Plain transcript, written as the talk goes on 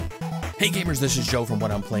Hey gamers, this is Joe from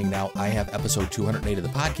What I'm Playing Now. I have episode 208 of the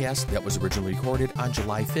podcast that was originally recorded on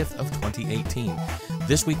July 5th of 2018.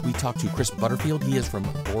 This week we talked to Chris Butterfield. He is from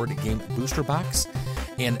Board Game Booster Box,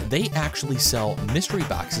 and they actually sell mystery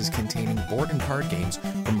boxes containing board and card games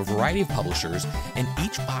from a variety of publishers, and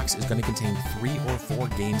each box is going to contain 3 or 4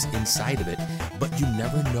 games inside of it, but you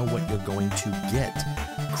never know what you're going to get.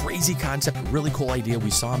 Crazy concept, really cool idea.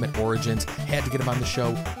 We saw him at Origins, had to get him on the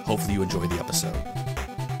show. Hopefully you enjoyed the episode.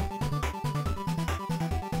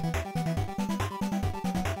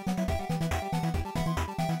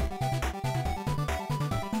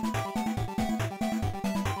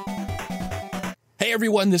 Hey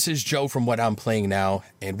everyone, this is Joe from What I'm Playing Now,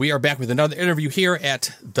 and we are back with another interview here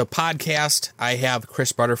at the podcast. I have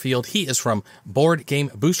Chris Butterfield. He is from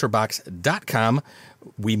BoardGameBoosterBox.com.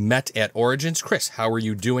 We met at Origins. Chris, how are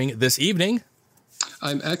you doing this evening?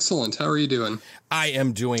 I'm excellent. How are you doing? I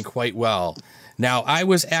am doing quite well. Now, I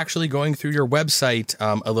was actually going through your website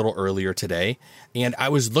a little earlier today, and I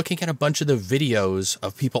was looking at a bunch of the videos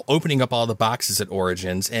of people opening up all the boxes at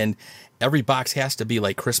Origins, and every box has to be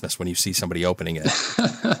like Christmas when you see somebody opening it.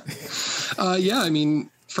 Yeah, I mean,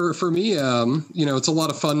 for me, it's a lot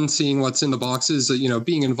of fun seeing what's in the boxes,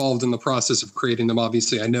 being involved in the process of creating them.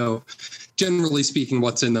 Obviously, I know, generally speaking,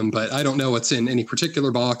 what's in them, but I don't know what's in any particular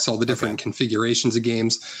box, all the different configurations of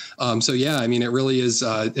games. So, yeah, I mean, it really is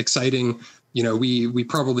exciting. We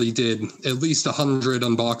probably did at least 100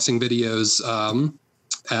 unboxing videos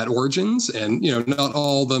at Origins, and, not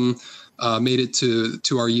all of them made it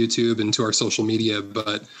to our YouTube and to our social media,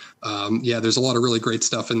 but there's a lot of really great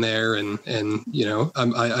stuff in there, and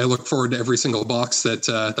I look forward to every single box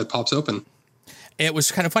that pops open. It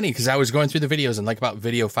was kind of funny because I was going through the videos, and like about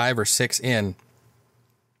video 5 or 6 in,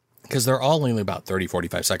 because they're all only about 30,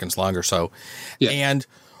 45 seconds long or so. Yeah. And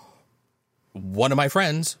one of my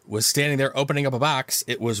friends was standing there opening up a box.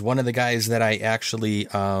 It was one of the guys that I actually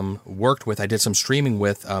worked with. I did some streaming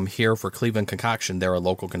with here for Cleveland Concoction. They're a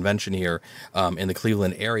local convention here in the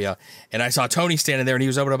Cleveland area. And I saw Tony standing there, and he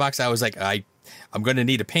was opening a box. I was like, I'm going to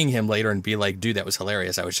need to ping him later and be like, dude, that was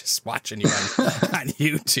hilarious. I was just watching you on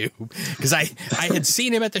YouTube because I had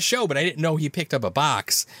seen him at the show, but I didn't know he picked up a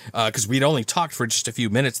box because we'd only talked for just a few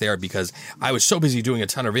minutes there because I was so busy doing a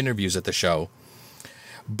ton of interviews at the show.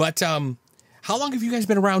 But how long have you guys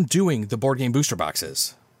been around doing the Board Game Booster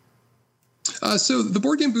Boxes? So the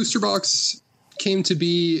Board Game Booster Box came to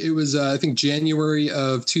be, it was, I think, January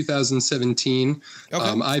of 2017.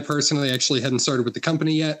 Okay. I personally actually hadn't started with the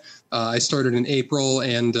company yet. I started in April,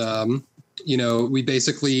 and, we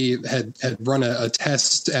basically had run a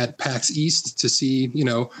test at PAX East to see,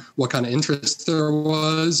 what kind of interest there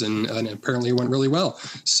was, and apparently it went really well.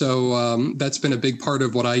 So that's been a big part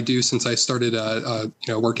of what I do since I started,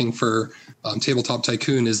 working for Tabletop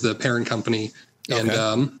Tycoon is the parent company. Okay.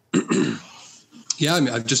 And yeah, I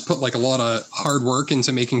mean, I've just put like a lot of hard work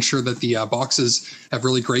into making sure that the boxes have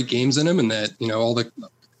really great games in them, and that,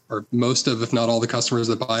 most of, if not all, the customers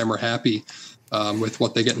that buy them are happy with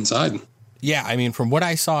what they get inside. Yeah, I mean, from what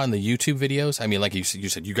I saw in the YouTube videos, I mean, like you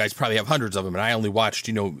said, you guys probably have hundreds of them, and I only watched,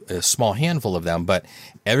 a small handful of them, but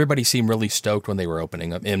everybody seemed really stoked when they were opening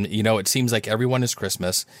them. And, it seems like everyone is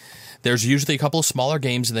Christmas. There's usually a couple of smaller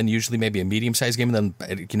games, and then usually maybe a medium-sized game, and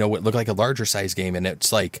then, what looked like a larger-sized game. And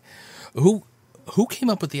it's like, who came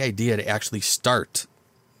up with the idea to actually start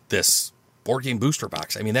this Board Game Booster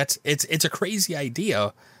Box? I mean, it's a crazy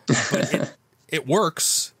idea, but it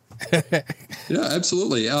works. Yeah,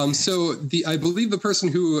 absolutely. So I believe the person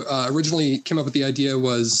who originally came up with the idea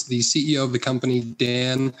was the CEO of the company,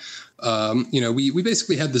 Dan. We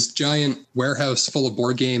basically had this giant warehouse full of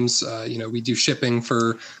board games. We do shipping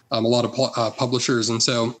for a lot of publishers, and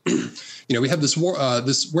so we have this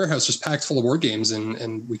warehouse just packed full of board games,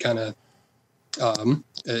 and we kind of,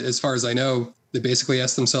 as far as I know, they basically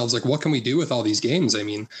asked themselves, like, what can we do with all these games? I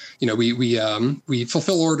mean, we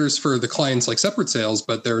fulfill orders for the clients like separate sales,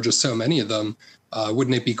 but there are just so many of them.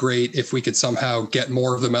 Wouldn't it be great if we could somehow get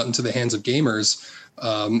more of them out into the hands of gamers?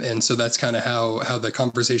 And so that's kind of how the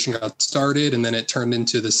conversation got started. And then it turned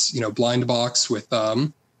into this, blind box with,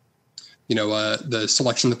 the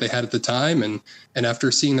selection that they had at the time. And after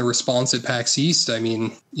seeing the response at PAX East, I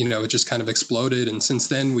mean, it just kind of exploded. And since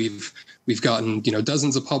then we've gotten,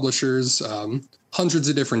 dozens of publishers, hundreds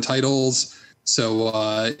of different titles.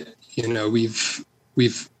 So,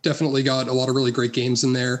 we've definitely got a lot of really great games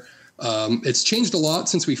in there. It's changed a lot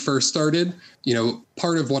since we first started.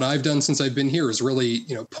 Part of what I've done since I've been here is really,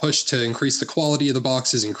 push to increase the quality of the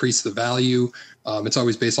boxes, increase the value. It's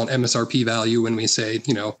always based on MSRP value when we say,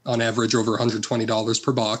 on average over $120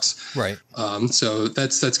 per box. Right. So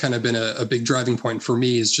that's kind of been a big driving point for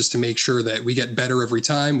me, is just to make sure that we get better every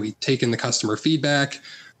time. We take in the customer feedback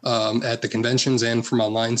at the conventions and from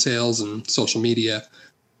online sales and social media.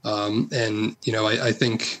 I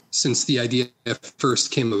think since the idea first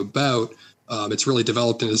came about, it's really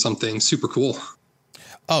developed into something super cool.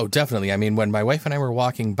 Oh, definitely. I mean, when my wife and I were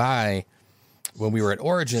walking by, when we were at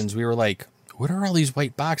Origins, we were like, what are all these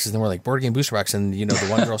white boxes? And we're like, Board Game Booster Box. And, the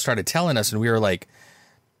one girl started telling us, and we were like,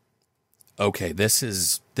 okay, this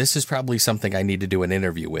is probably something I need to do an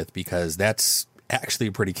interview with, because that's actually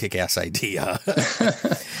a pretty kick-ass idea.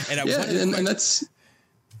 And that's...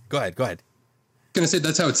 Go ahead. Going to say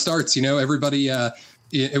that's how it starts. Everybody,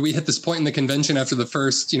 we hit this point in the convention after the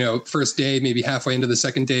first day, maybe halfway into the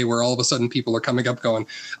second day, where all of a sudden people are coming up going,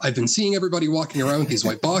 I've been seeing everybody walking around with these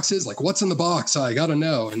white boxes. Like, what's in the box? I got to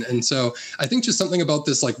know. And so I think just something about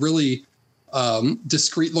this, like, really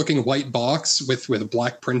discreet looking white box with a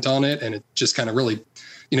black print on it. And it just kind of really,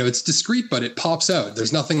 it's discreet, but it pops out.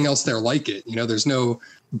 There's nothing else there like it. There's no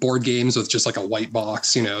board games with just like a white box,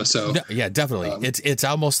 so. No, yeah, definitely. It's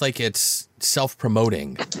almost like it's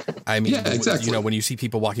self-promoting. I mean, yeah, exactly. When you see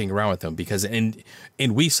people walking around with them, because and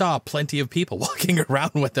we saw plenty of people walking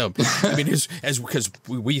around with them. I mean, because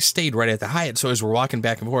we stayed right at the Hyatt, so as we're walking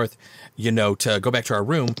back and forth, to go back to our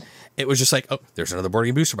room, it was just like, oh, there's another Board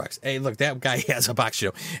Game Booster Box. Hey, look, that guy has a box,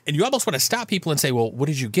 and you almost want to stop people and say, well, what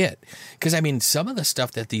did you get? Because I mean, some of the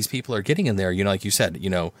stuff that these people are getting in there, like you said,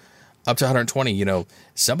 up to 120,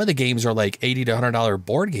 some of the games are like $80 to $100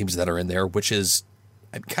 board games that are in there, which is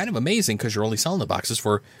kind of amazing, because you're only selling the boxes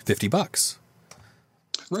for $50.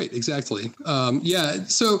 Right, exactly.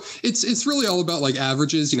 So it's really all about like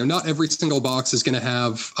averages. Not every single box is going to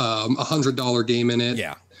have $100 game in it.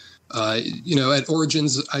 Yeah. At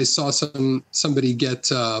Origins, I saw somebody get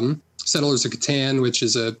Settlers of Catan, which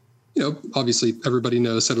is obviously everybody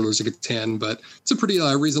knows Settlers of Catan, but it's a pretty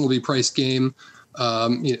reasonably priced game.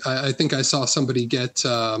 I think I saw somebody get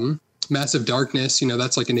Massive Darkness.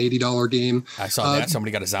 That's like an $80 game. I saw that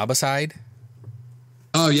somebody got a Zombicide.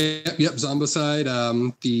 Oh yeah, yep, Zombicide.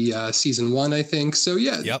 The season 1, I think. So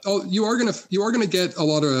yeah, yep. Oh, you are gonna get a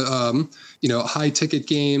lot of high ticket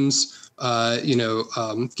games.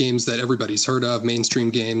 Games that everybody's heard of, mainstream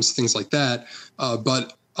games, things like that.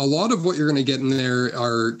 But a lot of what you're going to get in there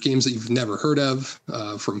are games that you've never heard of,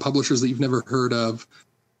 from publishers that you've never heard of.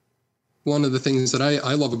 One of the things that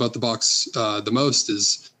I love about the box the most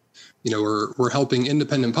is, we're helping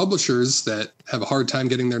independent publishers that have a hard time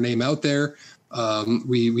getting their name out there.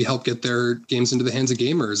 We help get their games into the hands of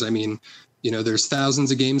gamers. I mean, there's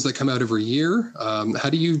thousands of games that come out every year. How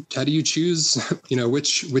do you choose,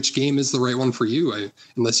 which game is the right one for you?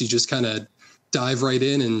 Unless you just kind of dive right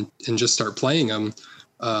in and just start playing them.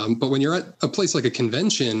 But when you're at a place like a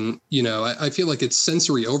convention, I feel like it's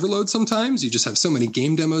sensory overload sometimes. You just have so many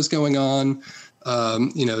game demos going on,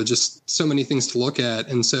 just so many things to look at.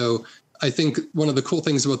 And so I think one of the cool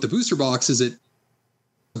things about the booster box is it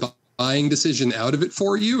buying decision out of it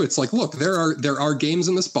for you. It's like, look, there are games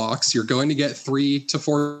in this box. You're going to get 3 to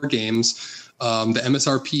 4 games. The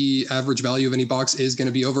MSRP average value of any box is going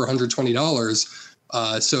to be over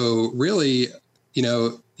 $120. So really,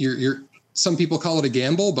 you're some people call it a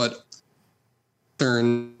gamble, but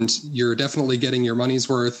you're definitely getting your money's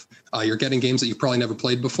worth. You're getting games that you've probably never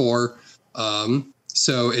played before.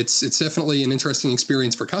 So it's definitely an interesting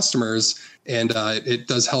experience for customers, and it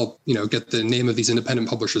does help, get the name of these independent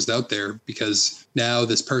publishers out there, because now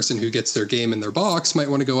this person who gets their game in their box might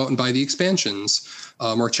want to go out and buy the expansions,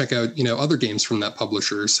 or check out, other games from that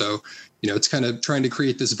publisher. So, it's kind of trying to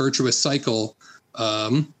create this virtuous cycle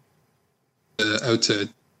out to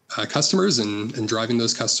customers and driving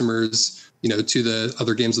those customers, to the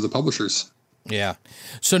other games of the publishers. Yeah.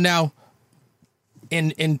 So now,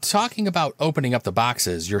 in talking about opening up the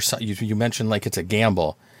boxes, you mentioned like it's a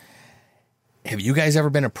gamble. Have you guys ever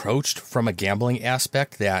been approached from a gambling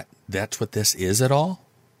aspect that's what this is at all?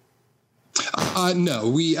 No,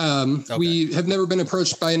 we have never been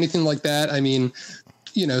approached by anything like that. I mean,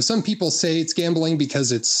 some people say it's gambling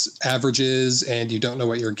because it's averages and you don't know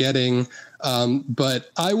what you're getting. But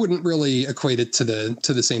I wouldn't really equate it to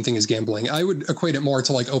the same thing as gambling. I would equate it more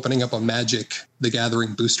to like opening up a Magic the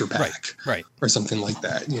Gathering booster pack, right, or something like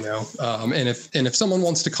that. And if someone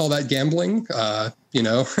wants to call that gambling,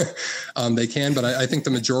 they can. But I think the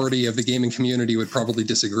majority of the gaming community would probably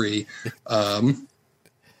disagree.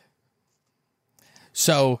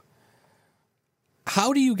 So,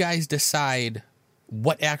 how do you guys decide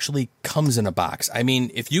what actually comes in a box? I mean,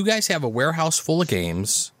 if you guys have a warehouse full of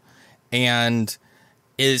games, and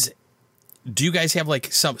do you guys have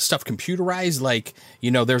like some stuff computerized? Like,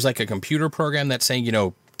 there's like a computer program that's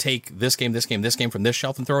saying, take this game from this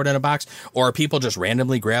shelf and throw it in a box, or are people just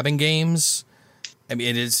randomly grabbing games? I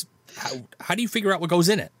mean, how do you figure out what goes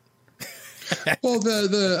in it? Well,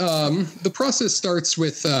 the process starts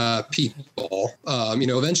with people.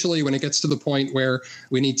 Eventually, when it gets to the point where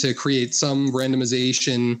we need to create some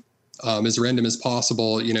randomization, as random as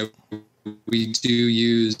possible, we do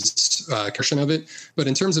use cushion of it. But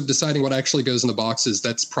in terms of deciding what actually goes in the boxes,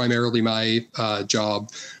 that's primarily my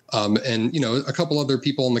job. And a couple other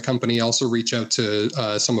people in the company also reach out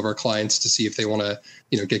to some of our clients to see if they want to,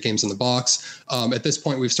 get games in the box. At this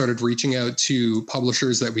point, we've started reaching out to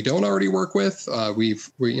publishers that we don't already work with.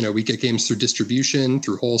 We get games through distribution,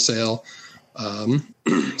 through wholesale.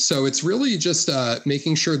 So it's really just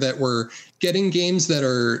making sure that we're getting games that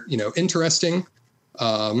are, interesting,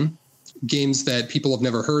 games that people have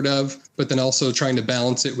never heard of, but then also trying to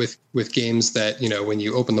balance it with games that, when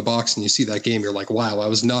you open the box and you see that game, you're like, wow, I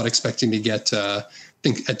was not expecting to get, I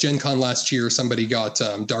think at Gen Con last year, somebody got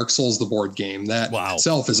Dark Souls, the board game. That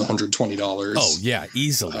itself is $120. Oh yeah,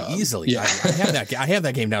 easily. Yeah. I have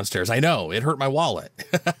that game downstairs. I know, it hurt my wallet.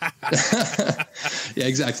 Yeah,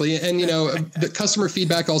 exactly. And, the customer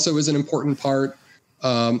feedback also is an important part.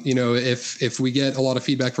 If we get a lot of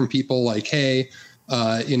feedback from people like, hey,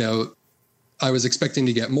 I was expecting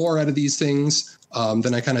to get more out of these things,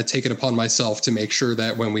 then I kind of take it upon myself to make sure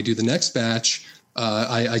that when we do the next batch,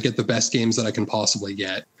 I get the best games that I can possibly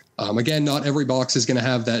get. Again, not every box is going to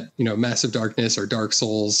have that, Massive Darkness or Dark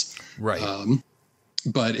Souls. Right.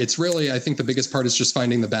 But it's really, I think the biggest part is just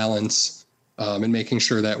finding the balance and making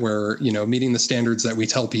sure that we're, meeting the standards that we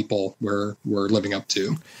tell people we're living up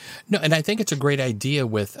to. No, and I think it's a great idea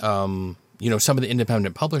with, some of the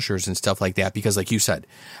independent publishers and stuff like that, because like you said,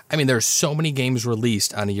 I mean, there's so many games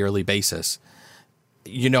released on a yearly basis.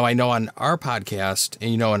 I know on our podcast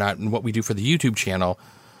and what we do for the YouTube channel,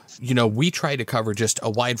 we try to cover just a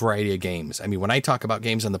wide variety of games. I mean, when I talk about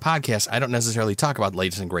games on the podcast, I don't necessarily talk about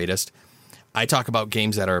latest and greatest. I talk about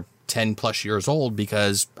games that are 10 plus years old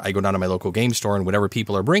because I go down to my local game store and whatever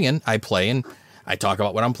people are bringing, I play and I talk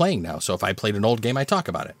about what I'm playing now. So if I played an old game, I talk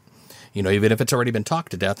about it. Even if it's already been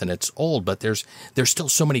talked to death and it's old, but there's still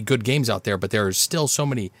so many good games out there, but there's still so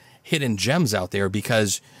many hidden gems out there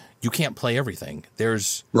because you can't play everything.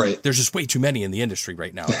 There's just way too many in the industry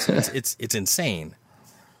right now. It's insane.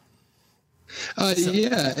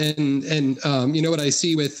 Yeah. And what I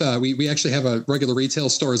see with, we actually have a regular retail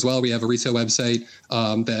store as well. We have a retail website,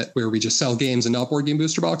 where we just sell games and not board game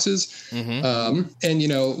booster boxes. Mm-hmm.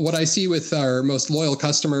 And what I see with our most loyal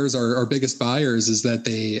customers, our biggest buyers, is that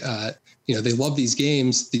they love these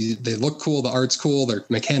games. They look cool. The art's cool. They're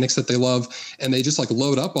mechanics that they love, and they just like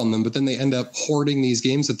load up on them, but then they end up hoarding these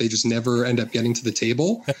games that they just never end up getting to the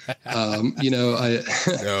table. No,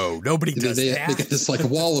 nobody does that. They get this like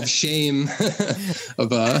wall of shame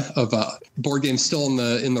of a board game still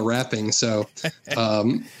in the wrapping. So,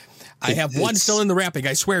 I have one still in the wrapping.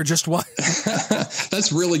 I swear, just one.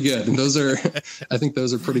 That's really good. And I think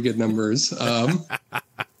those are pretty good numbers.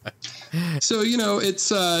 So,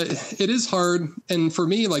 it is hard. And for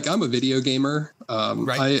me, like, I'm a video gamer.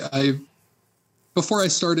 Right. Before I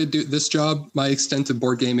started this job, my extent of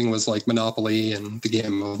board gaming was like Monopoly and the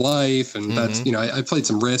Game of Life. And that's, I played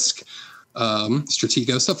some Risk,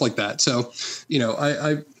 Stratego, stuff like that. So,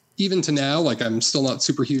 I even to now, like, I'm still not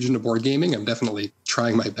super huge into board gaming. I'm definitely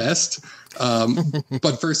trying my best.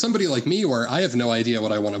 But for somebody like me, where I have no idea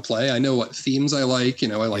what I want to play, I know what themes I like. I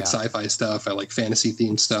like sci-fi stuff. I like fantasy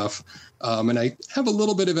themed stuff. And I have a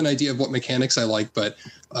little bit of an idea of what mechanics I like. But,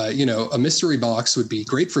 a mystery box would be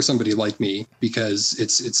great for somebody like me because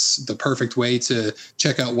it's the perfect way to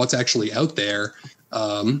check out what's actually out there.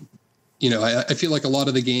 I feel like a lot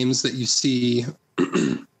of the games that you see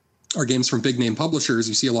are games from big name publishers.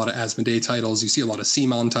 You see a lot of Asmodee titles. You see a lot of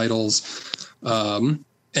CMON titles.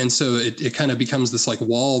 And so it kind of becomes this like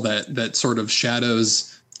wall that sort of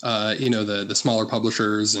shadows, the smaller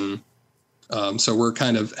publishers. And so we're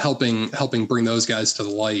kind of helping bring those guys to the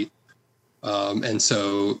light. And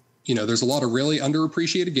so, there's a lot of really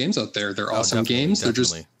underappreciated games out there. They're awesome games.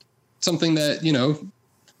 Definitely. They're just something that,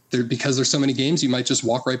 because there's so many games, you might just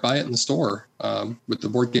walk right by it in the store. With the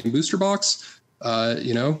board game booster box,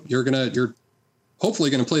 you're hopefully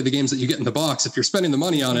going to play the games that you get in the box if you're spending the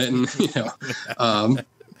money on it. And,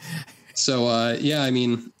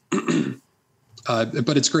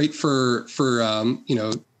 but it's great for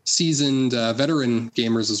seasoned veteran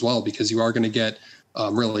gamers as well, because you are going to get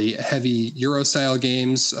really heavy Euro style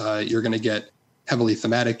games. You're going to get heavily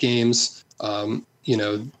thematic games.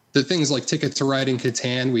 The things like Ticket to Ride and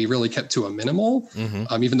Catan, we really kept to a minimal,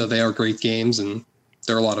 even though they are great games and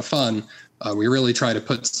they're a lot of fun. We really try to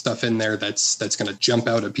put stuff in there that's going to jump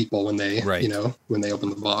out at people when they, when they open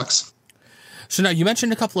the box. So now you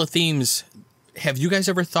mentioned a couple of themes. Have you guys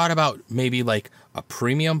ever thought about maybe like a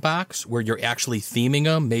premium box where you're actually theming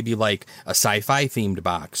them? Maybe like a sci-fi themed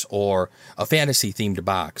box or a fantasy themed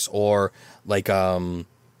box or like, a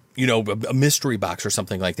mystery box or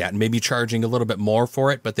something like that, and maybe charging a little bit more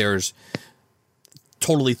for it, but there's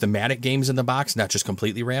totally thematic games in the box, not just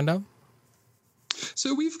completely random?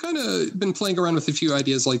 So we've kind of been playing around with a few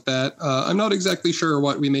ideas like that. I'm not exactly sure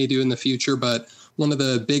what we may do in the future, but one of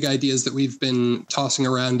the big ideas that we've been tossing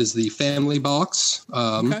around is the family box.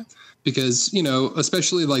 Because,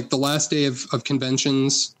 especially like the last day of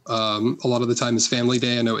conventions, a lot of the time is family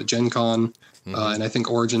day. I know at Gen Con, and I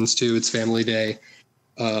think Origins too, it's family day.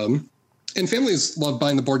 And families love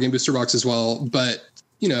buying the Board Game Booster Box as well, but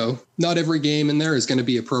not every game in there is going to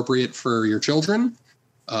be appropriate for your children.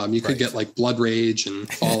 You could get like Blood Rage and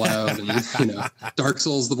Fallout and Dark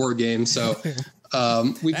Souls, the board game. So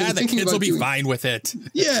we've been thinking kids about will be fine with it.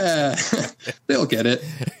 Yeah, they'll get it.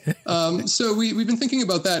 So we've been thinking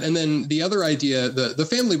about that, and then the other idea, the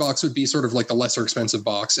family box would be sort of like the lesser expensive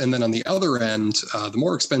box, and then on the other end, the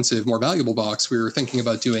more expensive, more valuable box, we were thinking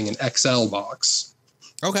about doing an XL box.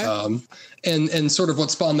 Okay. And sort of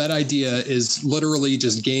what spawned that idea is literally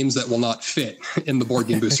just games that will not fit in the Board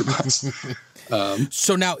Game Booster Box.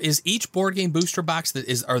 So now, is each Board Game Booster Box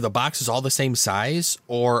are the boxes all the same size,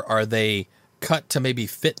 or are they cut to maybe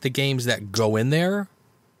fit the games that go in there?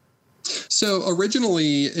 So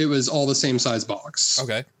originally it was all the same size box.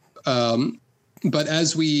 Okay. But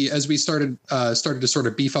as we started to sort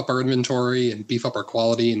of beef up our inventory and beef up our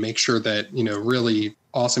quality and make sure that really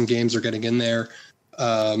awesome games are getting in there,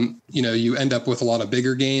 you end up with a lot of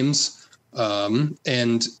bigger games.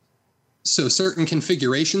 And so certain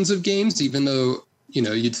configurations of games, even though,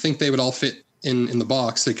 you'd think they would all fit in the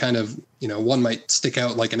box, they kind of, one might stick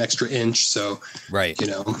out like an extra inch. So, right.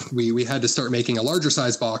 We had to start making a larger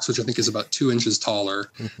size box, which I think is about 2 inches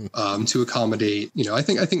taller, to accommodate, I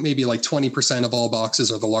think maybe like 20% of all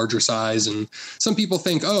boxes are the larger size. And some people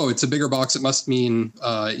think, oh, it's a bigger box, it must mean,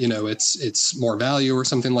 it's more value or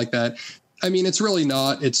something like that. I mean, it's really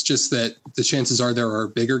not. It's just that the chances are there are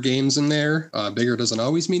bigger games in there. Bigger doesn't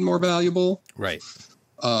always mean more valuable. Right.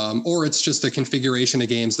 Or it's just a configuration of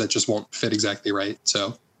games that just won't fit exactly right.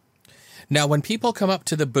 So now when people come up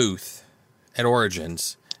to the booth at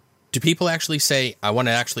Origins, do people actually say, I want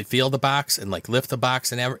to actually feel the box and like lift the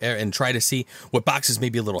box and try to see what box is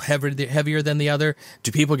maybe a little heavier than the other?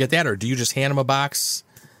 Do people get that, or do you just hand them a box?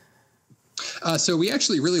 So we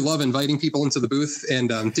actually really love inviting people into the booth and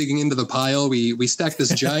digging into the pile. We stacked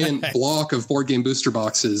this giant block of Board Game Booster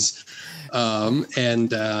Boxes. I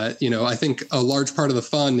think a large part of the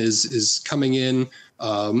fun is coming in.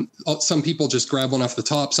 Some people just grab one off the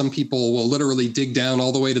top. Some people will literally dig down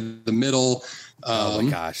all the way to the middle. Oh my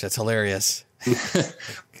gosh, that's hilarious.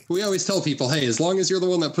 We always tell people, hey, as long as you're the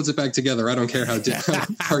one that puts it back together, I don't care how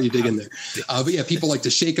far you dig in there. But yeah, people like to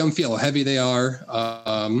shake them, feel how heavy they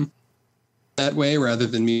are. That way, rather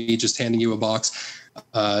than me just handing you a box,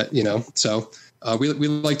 so we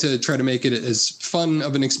like to try to make it as fun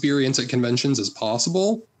of an experience at conventions as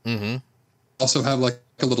possible. Mm-hmm. Also have like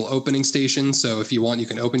a little opening station, so if you want, you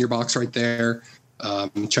can open your box right there,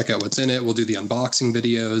 check out what's in it. We'll do the unboxing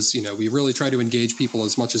videos. We really try to engage people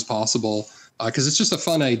as much as possible because it's just a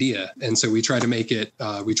fun idea, and so we try to make it.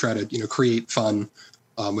 We try to create fun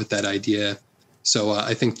with that idea. So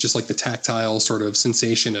I think just like the tactile sort of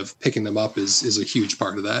sensation of picking them up is a huge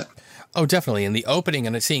part of that. Oh, definitely. And the opening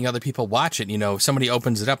and seeing other people watch it, somebody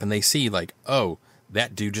opens it up and they see like, oh,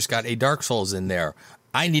 that dude just got a Dark Souls in there.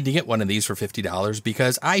 I need to get one of these for $50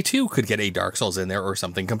 because I too could get a Dark Souls in there or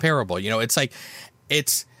something comparable. It's like,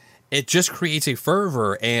 it just creates a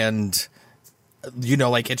fervor and,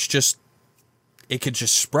 it could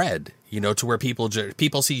just spread, to where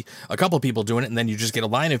people see a couple people doing it, and then you just get a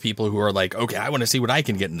line of people who are like, okay, I want to see what I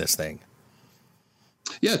can get in this thing.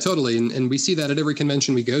 Yeah, totally. And we see that at every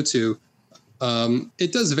convention we go to.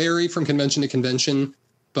 It does vary from convention to convention,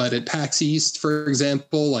 but at PAX East, for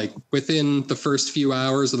example, like within the first few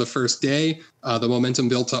hours of the first day, the momentum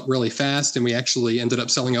built up really fast, and we actually ended up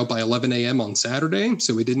selling out by 11 a.m. on Saturday.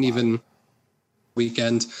 So we didn't even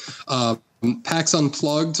weekend. PAX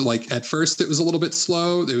Unplugged, like at first it was a little bit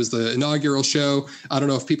slow. It was the inaugural show. I don't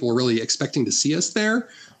know if people were really expecting to see us there.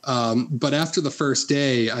 But after the first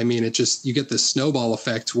day, I mean, you get this snowball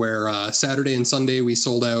effect where Saturday and Sunday we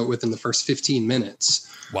sold out within the first 15 minutes.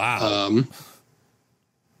 Wow.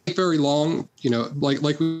 Very long,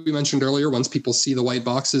 like we mentioned earlier, once people see the white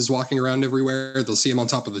boxes walking around everywhere, they'll see them on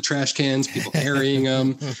top of the trash cans, people carrying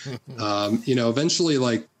them. Eventually,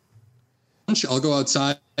 like, I'll go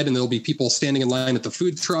outside and there'll be people standing in line at the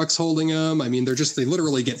food trucks holding them. I mean, they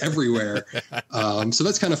literally get everywhere. So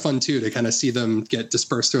that's kind of fun too, to kind of see them get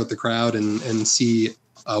dispersed throughout the crowd and see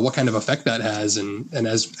what kind of effect that has. And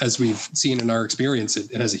as we've seen in our experience,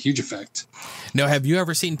 it has a huge effect. Now, have you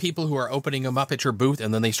ever seen people who are opening them up at your booth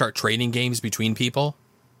and then they start trading games between people?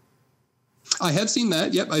 I have seen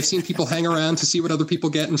that. Yep. I've seen people hang around to see what other people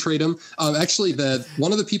get and trade them. Actually,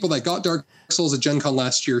 one of the people that got Dark Souls at Gen Con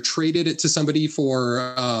last year traded it to somebody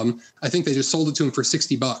for, I think they just sold it to him for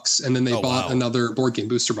 $60, and then they bought another board game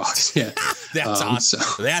booster box. Yeah. That's awesome.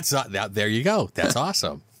 So. There you go. That's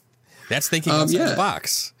awesome. That's thinking outside the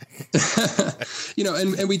box.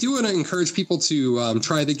 And we do want to encourage people to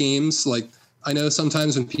try the games. Like, I know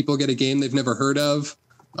sometimes when people get a game they've never heard of,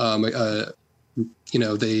 they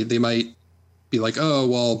might be like, oh,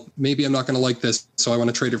 well, maybe I'm not going to like this, so I want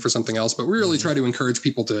to trade it for something else. But we really try to encourage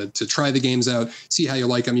people to try the games out, see how you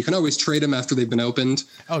like them. You can always trade them after they've been opened.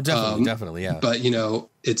 Oh, definitely, yeah. But,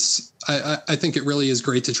 I think it really is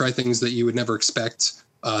great to try things that you would never expect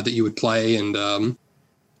that you would play. And,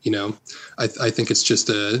 I think it's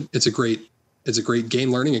just it's a great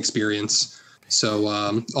game learning experience.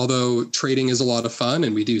 So although trading is a lot of fun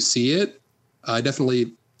and we do see it, I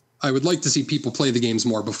would like to see people play the games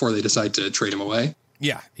more before they decide to trade them away.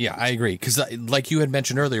 Yeah, I agree. Because like you had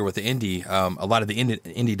mentioned earlier with the indie, a lot of the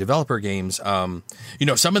indie developer games, some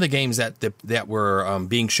of the games that were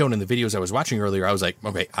being shown in the videos I was watching earlier, I was like,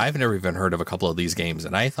 okay, I've never even heard of a couple of these games.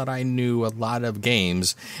 And I thought I knew a lot of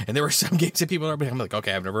games. And there were some games that people are, I'm like,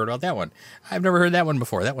 okay, I've never heard about that one. I've never heard that one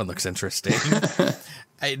before. That one looks interesting.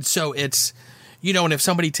 So it's... and if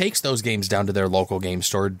somebody takes those games down to their local game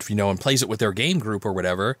store, and plays it with their game group or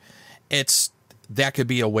whatever, that could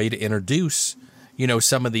be a way to introduce,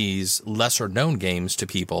 some of these lesser known games to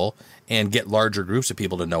people and get larger groups of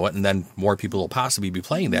people to know it. And then more people will possibly be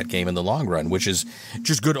playing that game in the long run, which is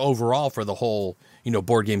just good overall for the whole,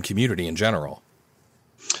 board game community in general.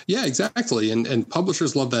 Yeah, exactly. And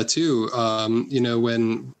publishers love that too.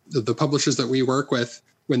 When the publishers that we work with,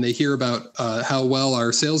 when they hear about how well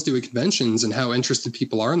our sales do at conventions and how interested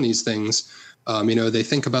people are in these things, they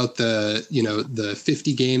think about the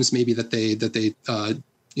 50 games maybe that they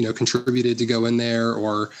contributed to go in there,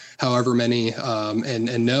 or however many,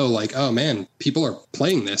 and know like, oh man, people are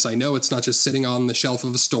playing this. I know it's not just sitting on the shelf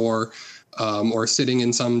of a store or sitting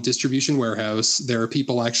in some distribution warehouse. There are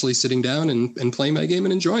people actually sitting down and playing my game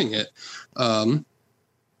and enjoying it. From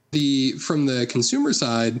the consumer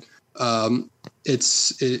side,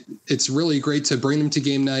 it's really great to bring them to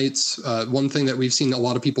game nights. One thing that we've seen a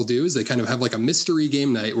lot of people do is they kind of have like a mystery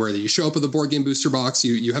game night where you show up with a board game booster box.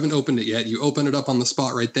 You haven't opened it yet. You open it up on the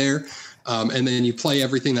spot right there. And then you play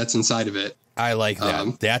everything that's inside of it. I like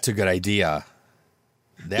that. That's a good idea.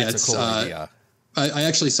 That's a cool idea. I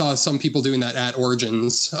actually saw some people doing that at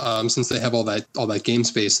Origins, since they have all that game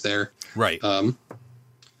space there. Right.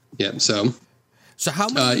 So how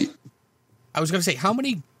many, I was going to say, how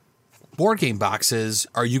many board game boxes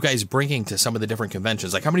are you guys bringing to some of the different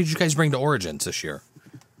conventions? Like, how many did you guys bring to Origins this year?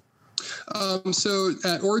 So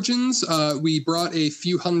at Origins, we brought a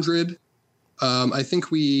few hundred. I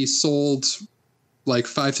think we sold like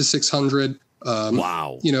 500 to 600.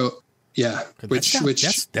 Wow. Yeah.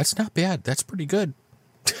 That's not bad. That's pretty good.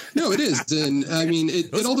 No, it is. And I mean,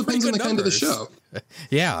 it all depends on the kind of the show.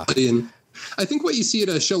 Yeah. And I think what you see at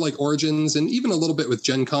a show like Origins, and even a little bit with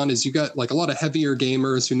Gen Con, is you got like a lot of heavier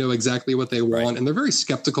gamers who know exactly what they want, and they're very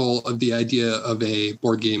skeptical of the idea of a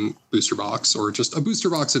board game booster box or just a booster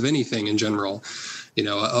box of anything in general.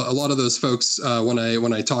 A lot of those folks, when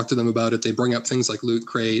I talk to them about it, they bring up things like Loot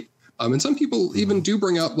Crate. And some people even do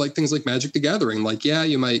bring up like things like Magic the Gathering. Like, yeah,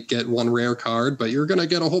 you might get one rare card, but you're going to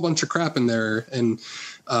get a whole bunch of crap in there. And,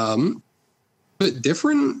 but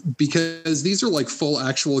different, because these are like full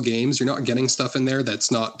actual games. You're not getting stuff in there that's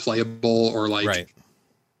not playable or like,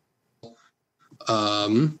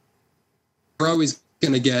 you're always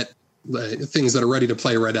going to get things that are ready to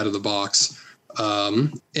play right out of the box.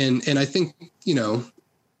 And I think,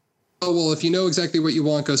 oh, well, if you know exactly what you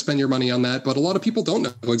want, go spend your money on that. But a lot of people don't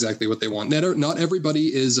know exactly what they want. Not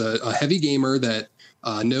everybody is a heavy gamer that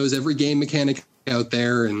knows every game mechanic out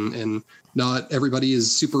there, and not everybody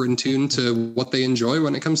is super in tune to what they enjoy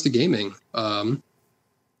when it comes to gaming.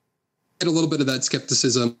 Get a little bit of that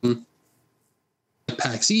skepticism at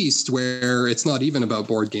PAX East, where it's not even about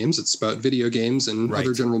board games, it's about video games and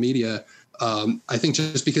other general media. I think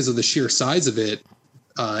just because of the sheer size of it,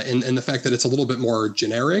 and the fact that it's a little bit more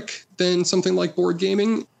generic than something like board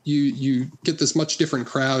gaming, you get this much different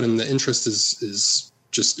crowd, and the interest is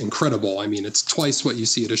just incredible. I mean, it's twice what you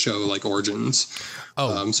see at a show like Origins.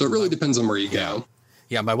 So it really depends on where you go.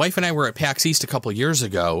 Yeah, my wife and I were at PAX East a couple years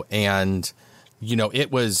ago, and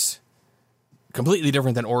it was completely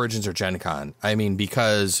different than Origins or Gen Con. I mean,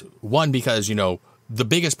 because the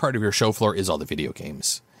biggest part of your show floor is all the video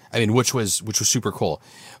games. I mean, which was super cool.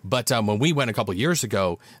 But when we went a couple years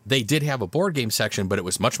ago, they did have a board game section, but it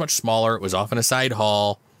was much, much smaller. It was off in a side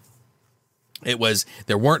hall.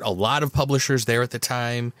 There weren't a lot of publishers there at the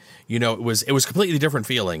time. It was completely different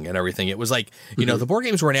feeling and everything. It was like, the board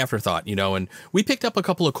games were an afterthought, and we picked up a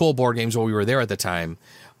couple of cool board games while we were there at the time.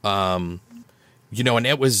 And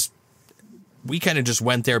we kind of just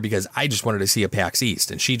went there because I just wanted to see a PAX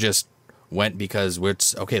East, and she just went because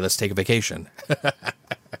let's take a vacation.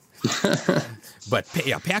 But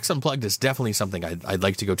yeah, PAX Unplugged is definitely something I'd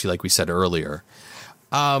like to go to, like we said earlier.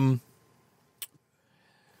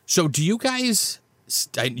 So do you guys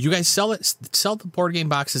sell the board game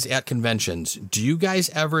boxes at conventions? Do you guys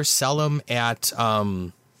ever sell them at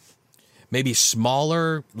maybe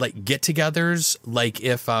smaller like get-togethers? Like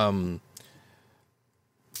if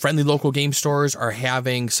friendly local game stores are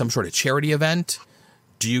having some sort of charity event,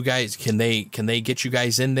 do you guys can they get you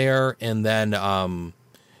guys in there and then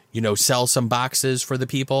sell some boxes for the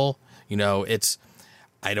people?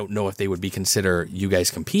 I don't know if they would consider you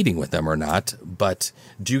guys competing with them or not, but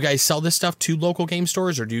do you guys sell this stuff to local game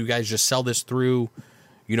stores, or do you guys just sell this through,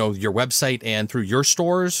 your website and through your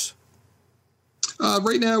stores?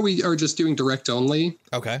 Right now we are just doing direct only.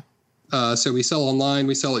 Okay. So we sell online,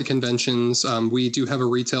 we sell at conventions. We do have a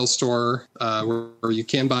retail store where you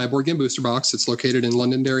can buy a Board Game Booster Box. It's located in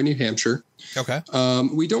Londonderry, New Hampshire. Okay.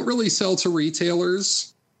 We don't really sell to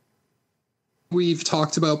retailers. We've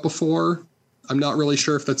talked about before. I'm not really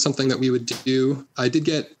sure if that's something that we would do. I did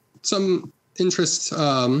get some interest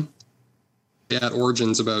at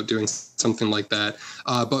Origins about doing something like that.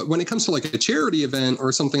 But when it comes to like a charity event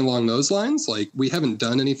or something along those lines, like we haven't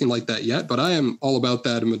done anything like that yet, but I am all about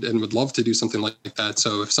that and would love to do something like that.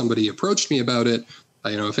 So if somebody approached me about it,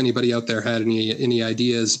 if anybody out there had any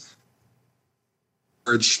ideas,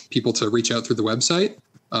 I urge people to reach out through the website.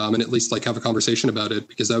 And at least like have a conversation about it,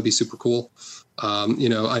 because that would be super cool.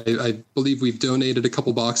 I believe we've donated a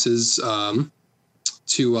couple boxes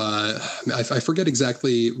to I forget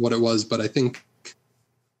exactly what it was, but I think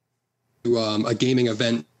to a gaming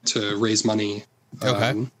event to raise money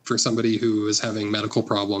for somebody who is having medical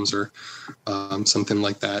problems or something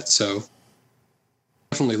like that. So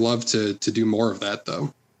definitely love to do more of that,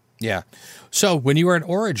 though. Yeah. So when you were at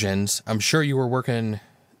Origins, I'm sure you were working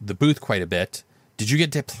the booth quite a bit. Did you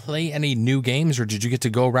get to play any new games, or did you get to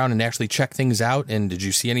go around and actually check things out? And did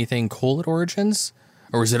you see anything cool at Origins,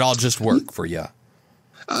 or was it all just work for you?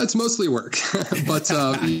 It's mostly work, but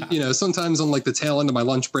sometimes on like the tail end of my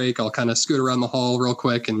lunch break, I'll kind of scoot around the hall real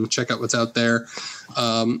quick and check out what's out there.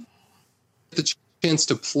 The chance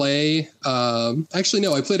to play. Actually,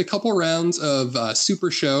 no, I played a couple rounds of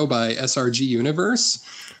Super Show by SRG Universe.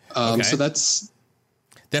 So that's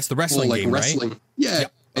the wrestling game, wrestling. Right? Yeah.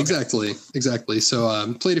 Yep. Okay. Exactly.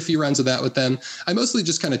 So played a few rounds of that with them. I mostly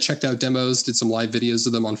just kind of checked out demos, did some live videos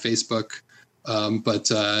of them on Facebook. But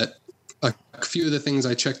a few of the things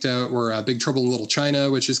I checked out were Big Trouble in Little China,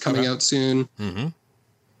 which is coming out soon.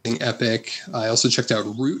 Mm-hmm. Epic. I also checked out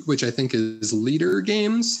Root, which I think is Leader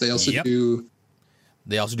Games. They also do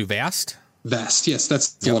Vast? Vast, yes.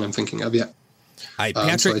 That's the one I'm thinking of, yeah.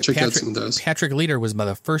 Patrick out some of those. Patrick Leader was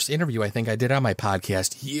the first interview I think I did on my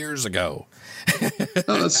podcast years ago.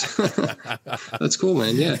 Oh, that's cool,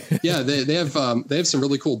 man. Yeah. They have some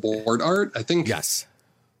really cool board art. I think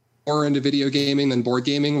more into video gaming than board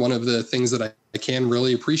gaming. One of the things that I can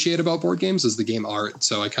really appreciate about board games is the game art.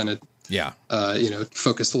 So I kind of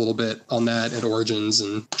focused a little bit on that at Origins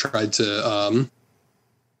and tried to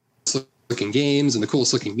looking games and the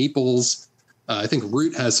coolest looking meeples. I think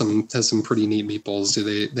Root has some pretty neat meeples.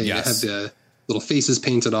 They have the little faces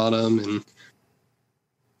painted on them and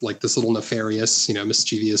like this little nefarious,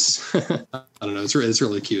 mischievous. I don't know. It's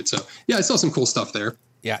really cute. So yeah, I saw some cool stuff there.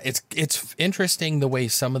 Yeah, it's interesting the way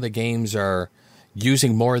some of the games are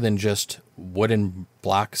using more than just wooden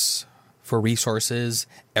blocks for resources.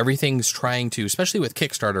 Everything's trying to, especially with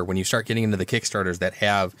Kickstarter, when you start getting into the Kickstarters that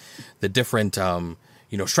have the different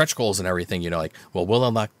stretch goals and everything, like, well, we'll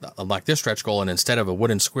unlock this stretch goal, and instead of a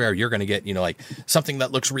wooden square, you're going to get, like something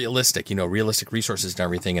that looks realistic, realistic resources and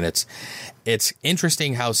everything. And it's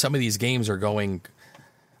interesting how some of these games are going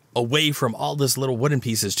away from all this little wooden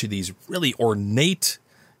pieces to these really ornate,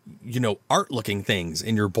 art looking things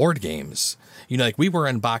in your board games. Like we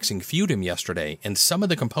were unboxing Feudum yesterday, and some of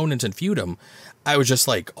the components in Feudum, I was just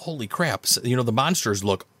like, holy crap. The monsters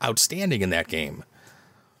look outstanding in that game.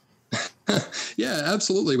 Yeah,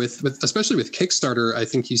 absolutely. With especially with Kickstarter, I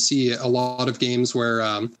think you see a lot of games where,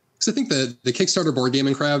 because I think the Kickstarter board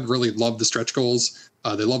gaming crowd really love the stretch goals.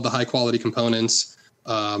 They love the high quality components.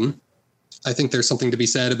 I think there's something to be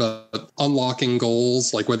said about unlocking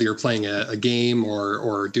goals, like whether you're playing a game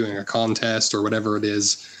or doing a contest or whatever it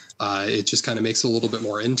is. It just kind of makes it a little bit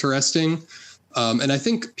more interesting. And I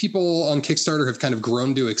think people on Kickstarter have kind of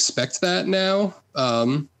grown to expect that now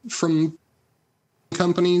from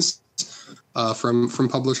companies. From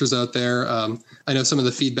publishers out there. I know some of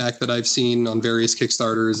the feedback that I've seen on various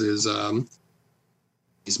Kickstarters is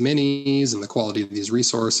these minis and the quality of these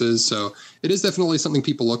resources. So it is definitely something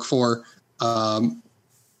people look for. I'm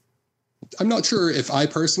not sure if I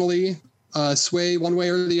personally sway one way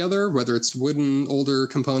or the other, whether it's wooden older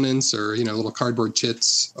components or little cardboard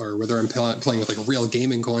chits, or whether I'm playing with like real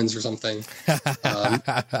gaming coins or something.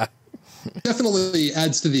 Definitely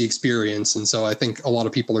adds to the experience, and so I think a lot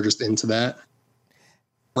of people are just into that.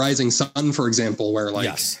 Rising Sun, for example, where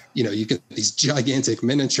you get these gigantic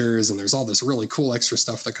miniatures, and there's all this really cool extra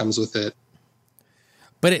stuff that comes with it.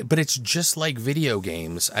 But it's just like video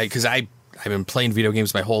games, because I've been playing video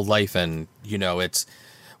games my whole life, and it's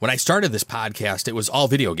when I started this podcast, it was all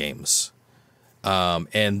video games.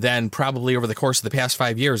 And then probably over the course of the past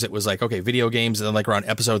 5 years, it was like, okay, video games. And then like around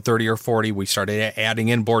episode 30 or 40, we started adding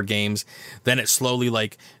in board games. Then it slowly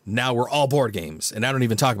now we're all board games. And I don't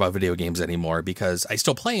even talk about video games anymore because I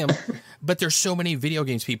still play them, but there's so many video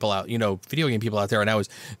game people out there. And I was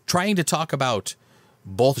trying to talk about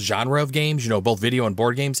both genre of games, both video and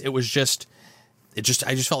board games. I just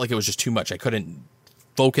felt like it was just too much. I couldn't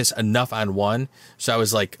focus enough on one. So I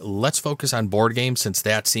was like, let's focus on board games, since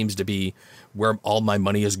that seems to be where all my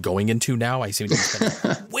money is going into now. I seem to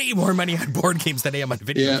spend way more money on board games than I am on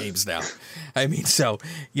video games now. I mean, so,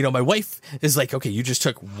 my wife is like, okay, you just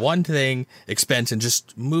took one thing expense and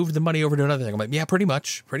just moved the money over to another thing. I'm like, yeah, pretty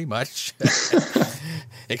much.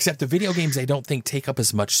 Except the video games, I don't think take up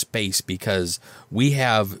as much space, because we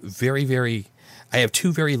have I have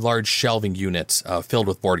two very large shelving units filled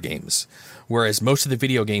with board games. Whereas most of the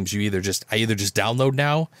video games, I either just download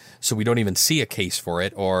now, so we don't even see a case for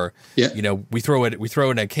it, or we throw it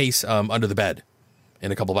in a case under the bed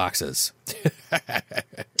in a couple boxes.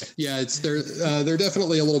 Yeah, they're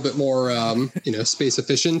definitely a little bit more space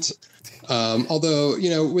efficient. Although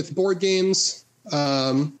with board games,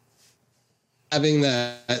 having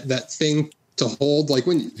that thing to hold, like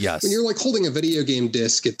when you're like holding a video game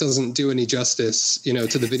disc, it doesn't do any justice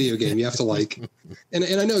to the video game. You have to and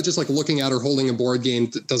I know just like looking at or holding a board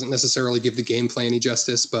game doesn't necessarily give the gameplay any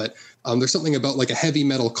justice, but there's something about like a heavy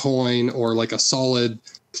metal coin or like a solid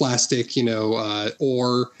plastic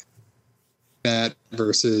or that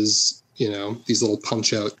versus these little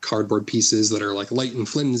punch out cardboard pieces that are like light and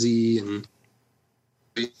flimsy. And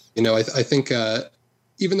I think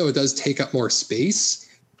even though it does take up more space,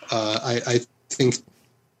 I think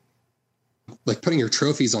like putting your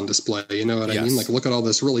trophies on display, I mean? Like, look at all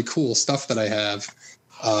this really cool stuff that I have.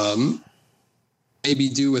 Maybe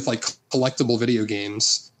do with like collectible video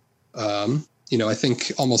games. I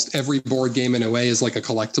think almost every board game in a way is like a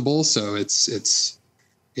collectible. So it's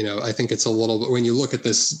I think it's a little bit, when you look at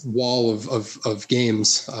this wall of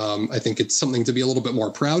games, I think it's something to be a little bit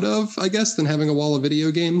more proud of, I guess, than having a wall of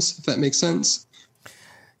video games, if that makes sense.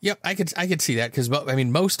 Yep, I could see that, because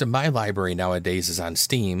most of my library nowadays is on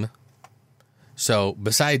Steam. So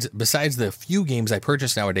besides the few games I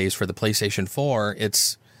purchase nowadays for the PlayStation 4,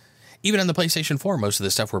 it's even on the PlayStation 4, most of the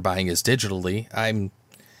stuff we're buying is digitally.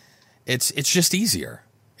 It's just easier.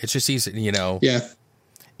 It's just easy, Yeah.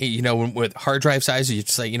 With hard drive size, you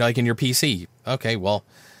just say, like in your PC, okay, well,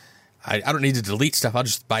 I don't need to delete stuff. I'll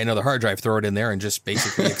just buy another hard drive, throw it in there, and just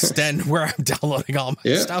basically extend where I'm downloading all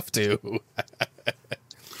my stuff to.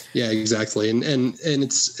 Yeah, exactly. And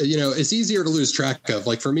it's, it's easier to lose track of.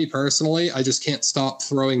 Like for me personally, I just can't stop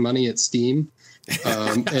throwing money at Steam.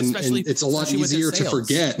 And it's a lot easier to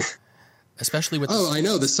forget. especially with. Oh, I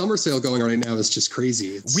know the summer sale going on right now is just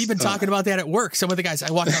crazy. We've been talking about that at work. Some of the guys,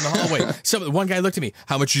 I walked down the hallway. One guy looked at me.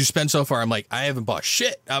 How much did you spend so far? I'm like, I haven't bought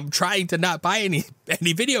shit. I'm trying to not buy any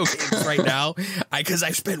video games right now because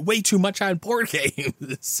I've spent way too much on board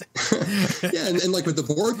games. Yeah, and like with the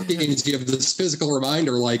board games, you have this physical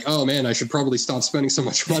reminder, like, oh man, I should probably stop spending so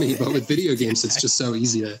much money. But with video games, it's just so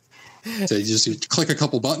easy to you click a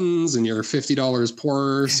couple buttons and you're $50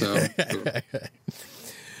 poorer.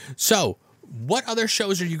 So what other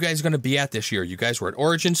shows are you guys going to be at this year? You guys were at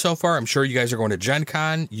Origin so far. I'm sure you guys are going to Gen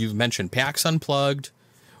Con. You've mentioned PAX Unplugged.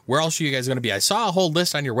 Where else are you guys going to be? I saw a whole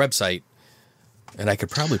list on your website, and I could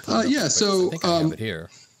probably pull it up. Yeah, so I think I have it here.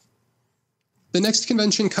 The next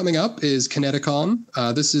convention coming up is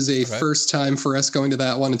Kineticon. This is a first time for us going to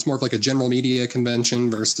that one. It's more of like a general media convention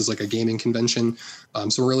versus like a gaming convention.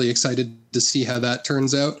 So we're really excited to see how that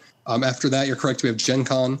turns out. After that, you're correct, we have Gen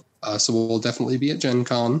Con. So we'll definitely be at Gen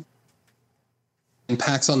Con. And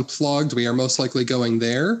PAX Unplugged, we are most likely going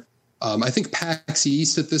there. I think PAX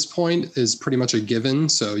East at this point is pretty much a given.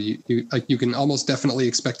 So you can almost definitely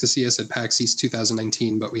expect to see us at PAX East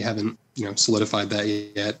 2019, but we haven't solidified that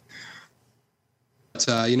yet.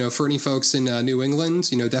 But, for any folks in New England,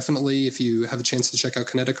 definitely if you have a chance to check out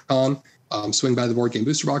Kineticon, swing by the Board Game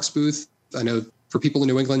Booster Box booth. I know for people in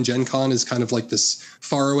New England, Gen Con is kind of like this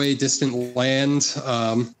faraway, distant land.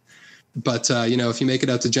 But if you make it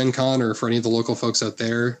out to Gen Con or for any of the local folks out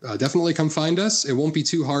there, definitely come find us. It won't be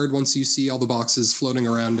too hard once you see all the boxes floating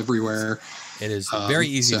around everywhere. It is very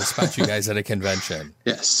easy to spot you guys at a convention.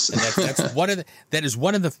 Yes. And that is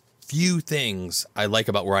one of the few things I like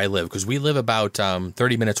about where I live, because we live about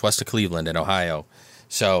 30 minutes west of Cleveland in Ohio.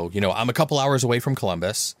 So, I'm a couple hours away from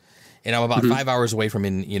Columbus, and I'm about 5 hours away from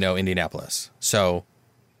Indianapolis. So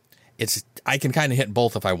I can kind of hit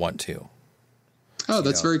both if I want to. Oh,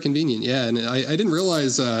 that's very convenient. Yeah, and I didn't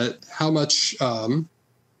realize how much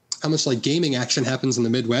like gaming action happens in the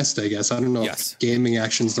Midwest, I guess. I don't know if gaming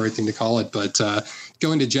action is the right thing to call it, but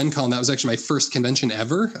going to Gen Con, that was actually my first convention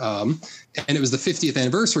ever. And it was the 50th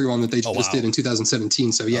anniversary one that they just did in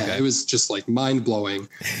 2017. So yeah, It was just like mind blowing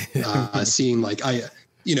seeing like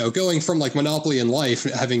going from like Monopoly in Life,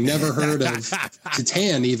 having never heard of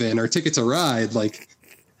Catan even, or Ticket to Ride, like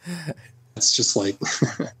it's just like,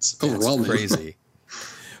 it's overwhelming. That's crazy.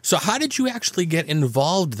 So how did you actually get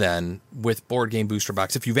involved then with Board Game Booster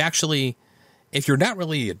Box? If you're not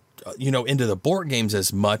really, into the board games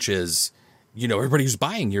as much as, everybody who's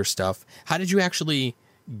buying your stuff, how did you actually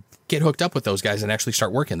get hooked up with those guys and actually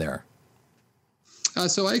start working there?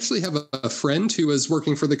 So I actually have a friend who was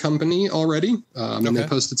working for the company already, and they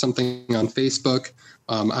posted something on Facebook.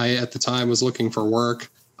 I, at the time, was looking for work.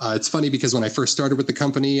 It's funny because when I first started with the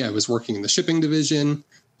company, I was working in the shipping division.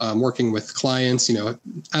 Working with clients,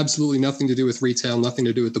 absolutely nothing to do with retail, nothing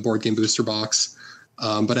to do with the Board Game Booster Box.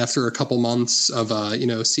 But after a couple months of, thanks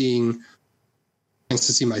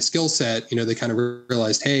to see my skill set, they kind of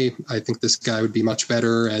realized, hey, I think this guy would be much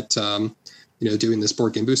better at, doing this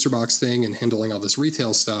Board Game Booster Box thing and handling all this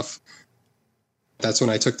retail stuff. That's when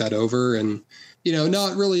I took that over and,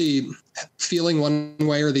 not really feeling one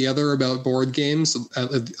way or the other about board games,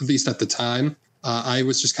 at least at the time. I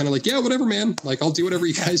was just kind of like, yeah, whatever, man. Like, I'll do whatever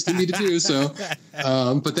you guys need me to do. So,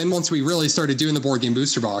 but then once we really started doing the Board Game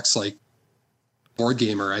Booster Box, like board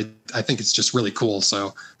gamer, I think it's just really cool.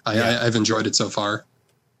 So I've enjoyed it so far.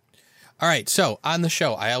 All right. So on the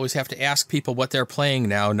show, I always have to ask people what they're playing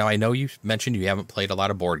now. Now, I know you mentioned you haven't played a lot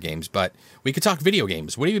of board games, but we could talk video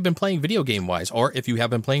games. What have you been playing video game wise? Or if you have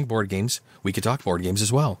been playing board games, we could talk board games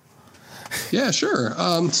as well. Yeah, sure.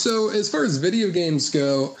 So as far as video games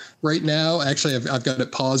go, right now, actually, I've got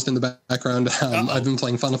it paused in the background. I've been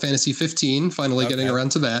playing Final Fantasy 15, finally getting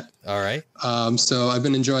around to that. All right. So I've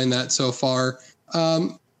been enjoying that so far.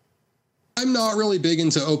 I'm not really big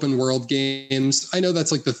into open world games. I know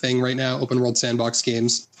that's like the thing right now, open world sandbox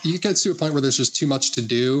games. You get to a point where there's just too much to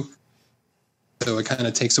do. So it kind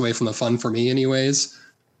of takes away from the fun for me anyways.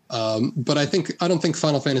 But I don't think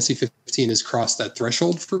Final Fantasy 15 has crossed that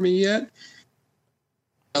threshold for me yet.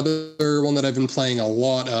 Another one that I've been playing a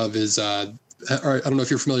lot of is, I don't know if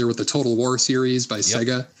you're familiar with the Total War series by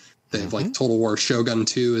Sega. They have like Total War Shogun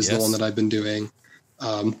 2 is the one that I've been doing.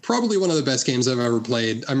 Probably one of the best games I've ever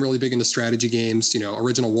played. I'm really big into strategy games,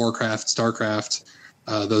 original Warcraft, StarCraft,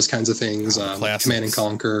 those kinds of things. Command and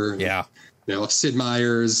Conquer. Sid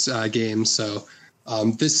Meier's games. So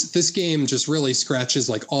this game just really scratches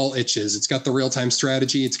like all itches. It's got the real-time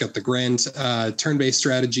strategy. It's got the grand turn-based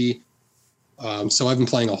strategy. So I've been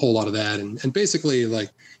playing a whole lot of that. And basically, like,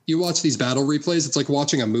 you watch these battle replays, it's like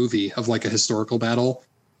watching a movie of like a historical battle.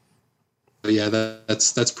 But yeah,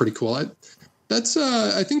 that's pretty cool. That's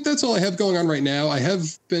I think that's all I have going on right now. I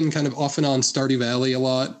have been kind of off and on Stardew Valley a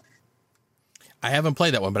lot. I haven't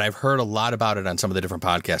played that one, but I've heard a lot about it on some of the different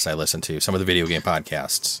podcasts I listen to, some of the video game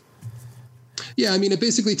podcasts. Yeah, I mean, it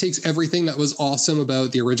basically takes everything that was awesome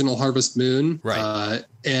about the original Harvest Moon, right,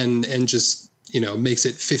 and just, makes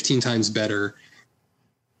it 15 times better.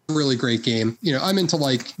 Really great game. I'm into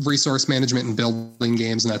like resource management and building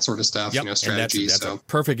games and that sort of stuff. Yep. Strategy. That's a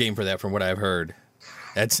perfect game for that, from what I've heard.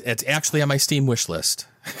 It's actually on my Steam wish list.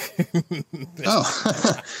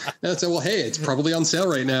 Oh, that's well. Hey, it's probably on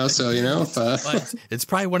sale right now, so it's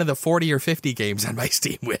probably one of the 40 or 50 games on my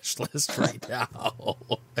Steam wish list right now.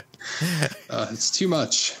 It's too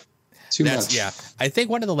much. Too much. Yeah, I think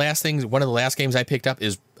one of the last games I picked up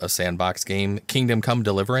is a sandbox game, Kingdom Come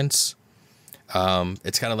Deliverance.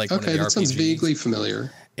 It's kind of like one of the that RPGs. Sounds vaguely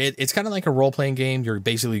familiar. It's kind of like a role playing game. You're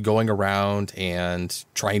basically going around and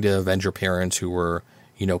trying to avenge your parents who were,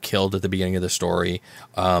 killed at the beginning of the story.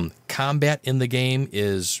 Combat in the game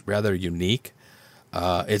is rather unique.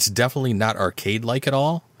 It's definitely not arcade like at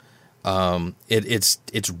all.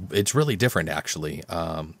 It's really different actually.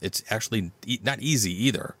 It's actually not easy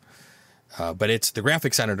either. But the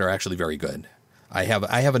graphics on it are actually very good. I have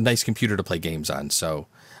a nice computer to play games on, so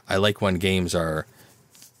I like when games have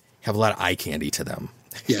a lot of eye candy to them.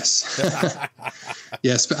 Yes.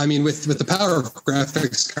 Yes. But I mean, with the power of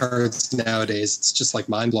graphics cards nowadays, it's just like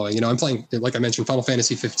mind blowing. I'm playing, like I mentioned, Final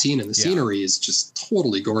Fantasy 15, and the scenery is just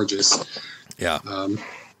totally gorgeous. Yeah.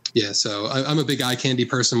 Yeah. So I'm a big eye candy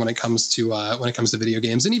person when it comes to video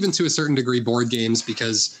games, and even to a certain degree board games,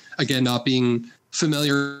 because again, not being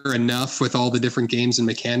familiar enough with all the different games and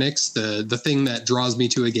mechanics, the thing that draws me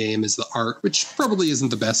to a game is the art, which probably isn't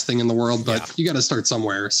the best thing in the world, but you got to start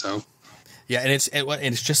somewhere. So. Yeah, and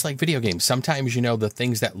it's just like video games. Sometimes, the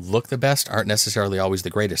things that look the best aren't necessarily always the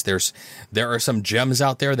greatest. There are some gems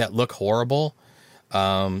out there that look horrible.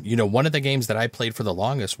 One of the games that I played for the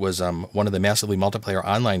longest was one of the massively multiplayer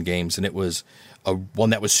online games, and it was one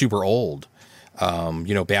that was super old.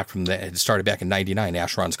 It started back in '99,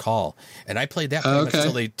 Asheron's Call, and I played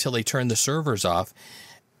that till they turned the servers off,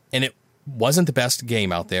 and it wasn't the best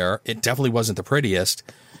game out there. It definitely wasn't the prettiest.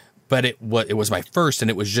 But it was my first, and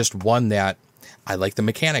it was just one that I liked the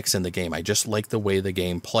mechanics in the game. I just liked the way the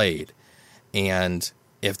game played. And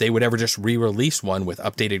if they would ever just re-release one with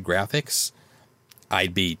updated graphics,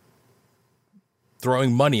 I'd be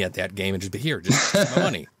throwing money at that game and just be here, just take my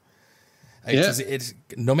money. It's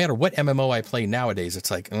no matter what MMO I play nowadays, it's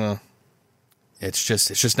like, it's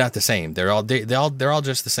just not the same. They're all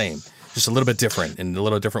just the same, just a little bit different in a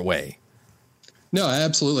little different way. No,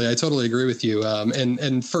 absolutely. I totally agree with you.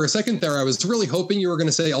 And for a second there, I was really hoping you were going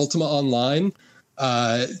to say Ultima Online,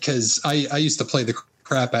 because I used to play the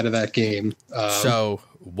crap out of that game. So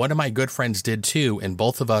one of my good friends did too, and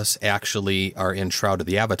both of us actually are in Shroud of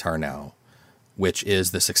the Avatar now, which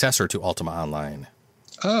is the successor to Ultima Online.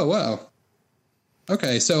 Oh, wow.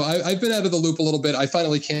 Okay, so I've been out of the loop a little bit. I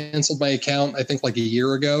finally canceled my account, I think, like a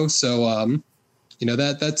year ago. So,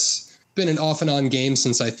 that's been an off and on game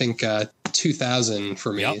since I think 2000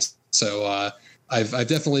 for me. Yep. So I've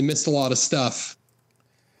definitely missed a lot of stuff.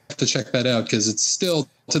 I have to check that out because it's still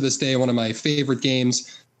to this day one of my favorite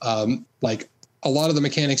games. Like a lot of the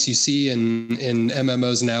mechanics you see in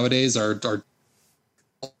MMOs nowadays are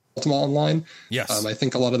Ultima Online. Yes. I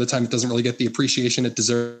think a lot of the time it doesn't really get the appreciation it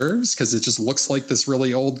deserves because it just looks like this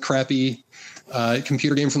really old crappy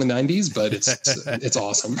computer game from the 90s, but it's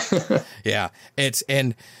awesome. Yeah.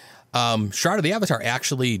 Shroud of the Avatar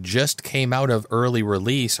actually just came out of early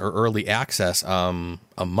release or early access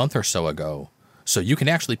a month or so ago. So you can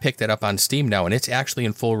actually pick that up on Steam now, and it's actually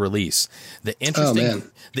in full release. The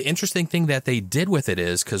interesting thing that they did with it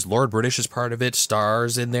is, because Lord British is part of it,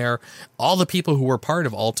 Stars in there, all the people who were part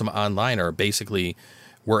of Ultima Online are basically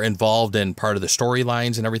were involved in part of the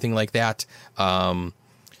storylines and everything like that.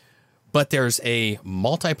 But there's a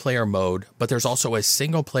multiplayer mode, but there's also a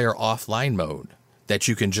single player offline mode that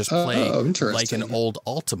you can just play like an old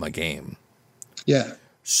Ultima game. Yeah.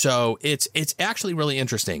 So it's actually really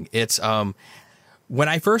interesting. It's when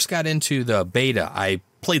I first got into the beta, I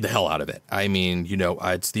played the hell out of it. I mean,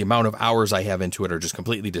 it's the amount of hours I have into it are just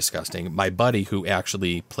completely disgusting. My buddy, who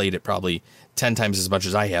actually played it probably 10 times as much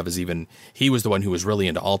as I have, he was the one who was really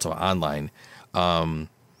into Ultima Online.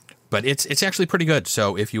 But it's actually pretty good.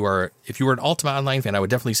 So if you were an Ultima Online fan, I would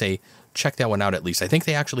definitely say check that one out at least. I think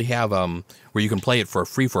they actually have where you can play it for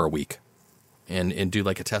free for a week and do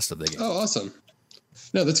like a test of the game. Oh, awesome.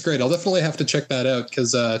 No, that's great. I'll definitely have to check that out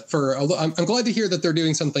because I'm glad to hear that they're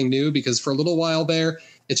doing something new, because for a little while there,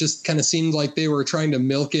 it just kind of seemed like they were trying to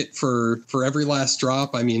milk it for every last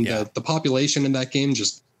drop. I mean, the population in that game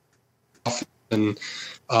just And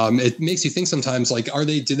it makes you think sometimes, like,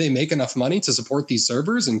 did they make enough money to support these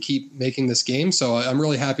servers and keep making this game? So I'm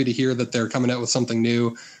really happy to hear that they're coming out with something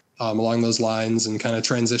new along those lines and kind of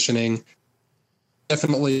transitioning.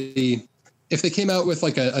 Definitely, if they came out with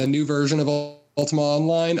like a new version of Ultima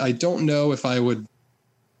Online, I don't know if I would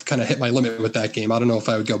kind of hit my limit with that game. I don't know if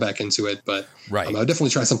I would go back into it, but right. I would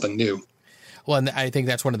definitely try something new. Well, and I think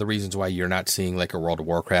that's one of the reasons why you're not seeing like a World of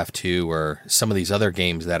Warcraft 2 or some of these other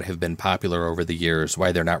games that have been popular over the years,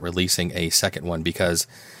 why they're not releasing a second one. Because,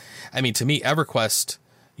 I mean, to me, EverQuest,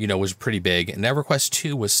 was pretty big, and EverQuest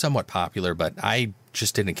 2 was somewhat popular, but I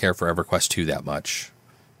just didn't care for EverQuest 2 that much.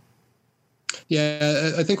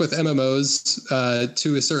 Yeah, I think with MMOs,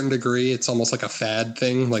 to a certain degree, it's almost like a fad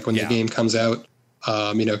thing. Like when the game comes out,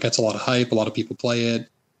 it gets a lot of hype, a lot of people play it.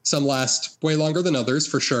 Some last way longer than others,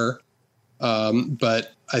 for sure.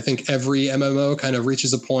 But I think every MMO kind of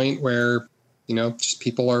reaches a point where, just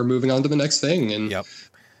people are moving on to the next thing. And,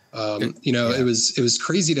 it was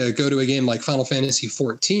crazy to go to a game like Final Fantasy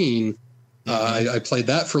 14. I played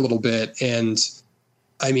that for a little bit. And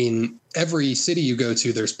I mean, every city you go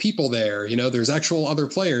to, there's people there, there's actual other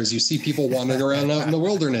players. You see people wandering around out in the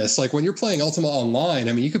wilderness. Like when you're playing Ultima Online,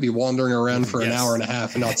 I mean, you could be wandering around for an hour and a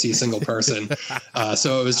half and not see a single person.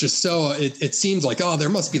 So it was just it seems like, there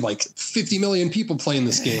must be like 50 million people playing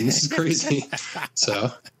this game. This is crazy.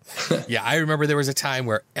 So. Yeah, I remember there was a time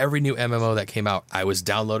where every new MMO that came out, I was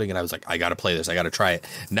downloading and I was like, I got to play this. I got to try it.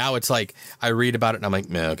 Now it's like I read about it and I'm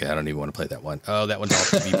like, okay, I don't even want to play that one. Oh, that one's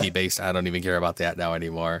all PvP based. I don't even care about that now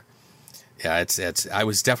anymore. Yeah, I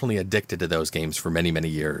was definitely addicted to those games for many, many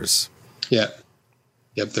years. Yeah.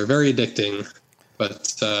 Yep, they're very addicting.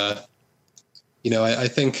 But, I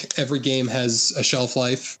think every game has a shelf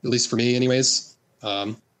life, at least for me anyways.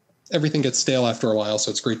 Everything gets stale after a while,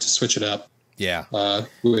 so it's great to switch it up. Yeah.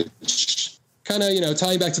 Which kind of,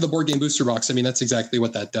 tying back to the Board Game Booster Box, I mean, that's exactly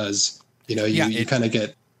what that does. You kind of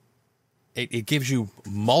get... It gives you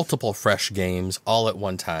multiple fresh games all at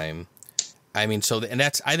one time. I mean,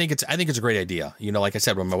 I think it's a great idea. Like I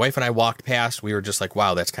said, when my wife and I walked past, we were just like,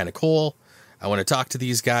 wow, that's kind of cool. I want to talk to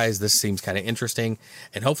these guys. This seems kind of interesting.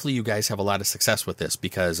 And hopefully you guys have a lot of success with this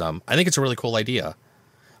because I think it's a really cool idea.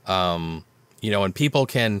 And people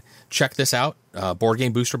can check this out.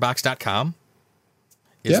 BoardGameBoosterBox.com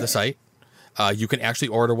is the site. You can actually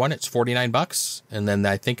order one. It's $49. And then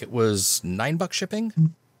I think it was $9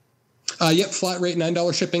 shipping. Flat rate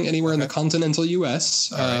 $9 shipping anywhere in the continental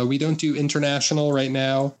U.S. Right. We don't do international right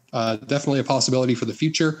now. Definitely a possibility for the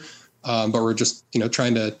future, but we're just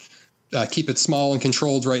trying to keep it small and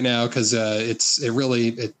controlled right now because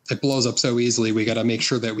it blows up so easily. We got to make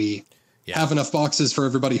sure that we have enough boxes for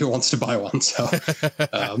everybody who wants to buy one. So,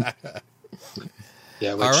 all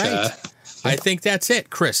right. I think that's it.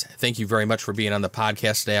 Chris, thank you very much for being on the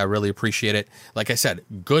podcast today. I really appreciate it. Like I said,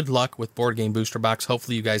 good luck with Board Game Booster Box.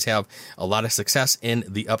 Hopefully you guys have a lot of success in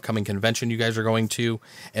the upcoming convention you guys are going to,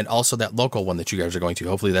 and also that local one that you guys are going to.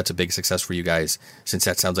 Hopefully that's a big success for you guys, since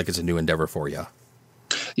that sounds like it's a new endeavor for you.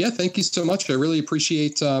 Yeah, thank you so much. I really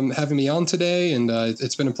appreciate having me on today, and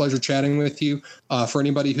it's been a pleasure chatting with you. For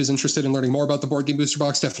anybody who's interested in learning more about the Board Game Booster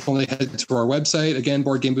Box, definitely head to our website, again,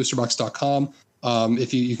 BoardGameBoosterBox.com.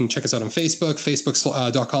 If you can check us out on Facebook,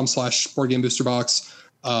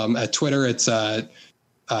 facebook.com/BoardGameBoosterBox. At Twitter, it's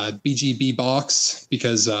BGBBox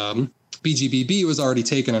because BGBB was already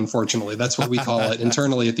taken, unfortunately. That's what we call it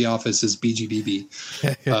internally at the office is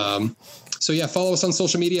BGBB. So yeah, follow us on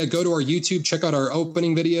social media. Go to our YouTube. Check out our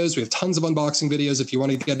opening videos. We have tons of unboxing videos. If you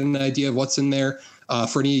want to get an idea of what's in there,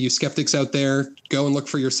 for any of you skeptics out there, go and look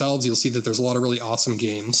for yourselves. You'll see that there's a lot of really awesome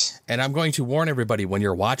games. And I'm going to warn everybody, when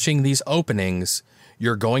you're watching these openings,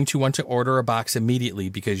 you're going to want to order a box immediately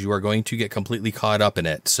because you are going to get completely caught up in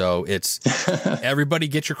it. So it's everybody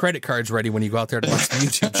get your credit cards ready when you go out there to watch the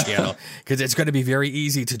YouTube channel, because it's going to be very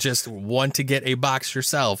easy to just want to get a box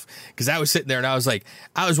yourself. Because I was sitting there and I was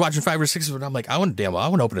watching 5 or 6 of it. And I'm like, I want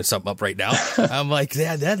to open something up right now. I'm like,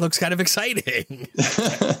 that looks kind of exciting.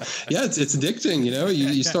 Yeah, it's addicting.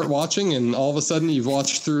 You start watching and all of a sudden you've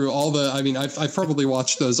watched through all the, I've probably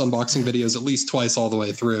watched those unboxing videos at least twice all the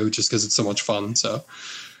way through just because it's so much fun. So.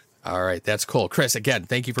 All right, that's cool. Chris, again,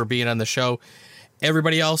 thank you for being on the show.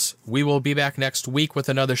 Everybody else, we will be back next week with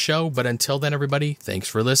another show. But until then, everybody, thanks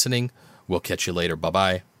for listening. We'll catch you later.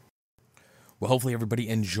 Bye-bye. Well, hopefully everybody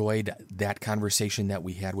enjoyed that conversation that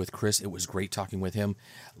we had with Chris. It was great talking with him.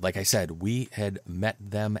 Like I said, we had met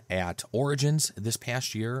them at Origins this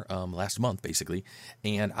past year, last month, basically.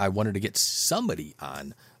 And I wanted to get somebody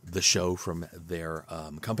on the show from their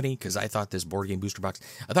company, because I thought this board game booster box,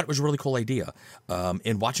 I thought it was a really cool idea.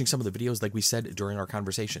 And watching some of the videos, like we said during our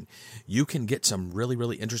conversation, you can get some really,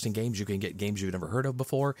 really interesting games. You can get games you've never heard of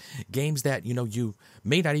before, games that, you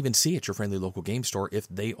may not even see at your friendly local game store if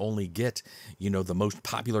they only get, the most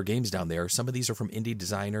popular games down there. Some of these are from indie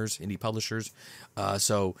designers, indie publishers.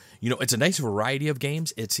 So, it's a nice variety of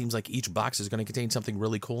games. It seems like each box is going to contain something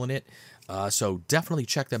really cool in it. So definitely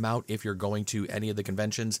check them out if you're going to any of the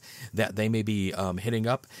conventions that they may be hitting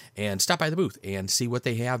up, and stop by the booth and see what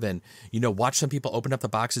they have, and watch some people open up the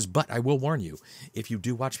boxes. But I will warn you, if you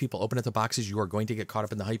do watch people open up the boxes, you are going to get caught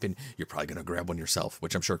up in the hype, and you're probably going to grab one yourself,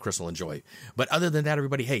 which I'm sure Chris will enjoy. But other than that,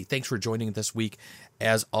 everybody, hey, thanks for joining this week.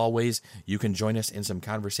 As always, you can join us in some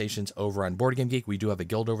conversations over on Board Game Geek. We do have a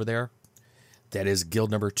guild over there. That is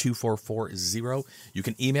guild number 2440. You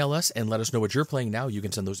can email us and let us know what you're playing now. You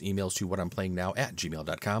can send those emails to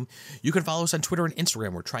whatimplayingnow@gmail.com. You can follow us on Twitter and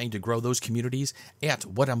Instagram. We're trying to grow those communities at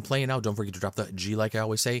What I'm Playing Now. Don't forget to drop the G, like I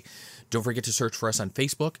always say. Don't forget to search for us on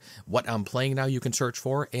Facebook. What I'm Playing Now you can search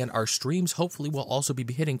for. And our streams hopefully will also be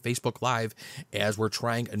hitting Facebook Live, as we're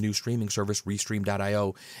trying a new streaming service,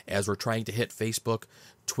 Restream.io, as we're trying to hit Facebook,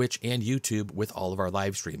 Twitch, and YouTube with all of our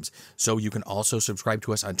live streams. So you can also subscribe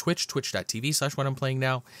to us on Twitch,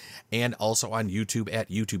 twitch.tv/whatimplayingnow, and also on YouTube at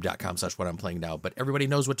youtube.com/whatimplayingnow. But everybody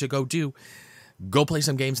knows what to go do. Go play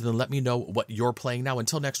some games and then let me know what you're playing now.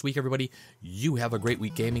 Until next week, everybody, you have a great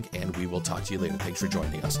week gaming, and we will talk to you later. Thanks for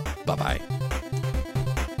joining us. Bye-bye.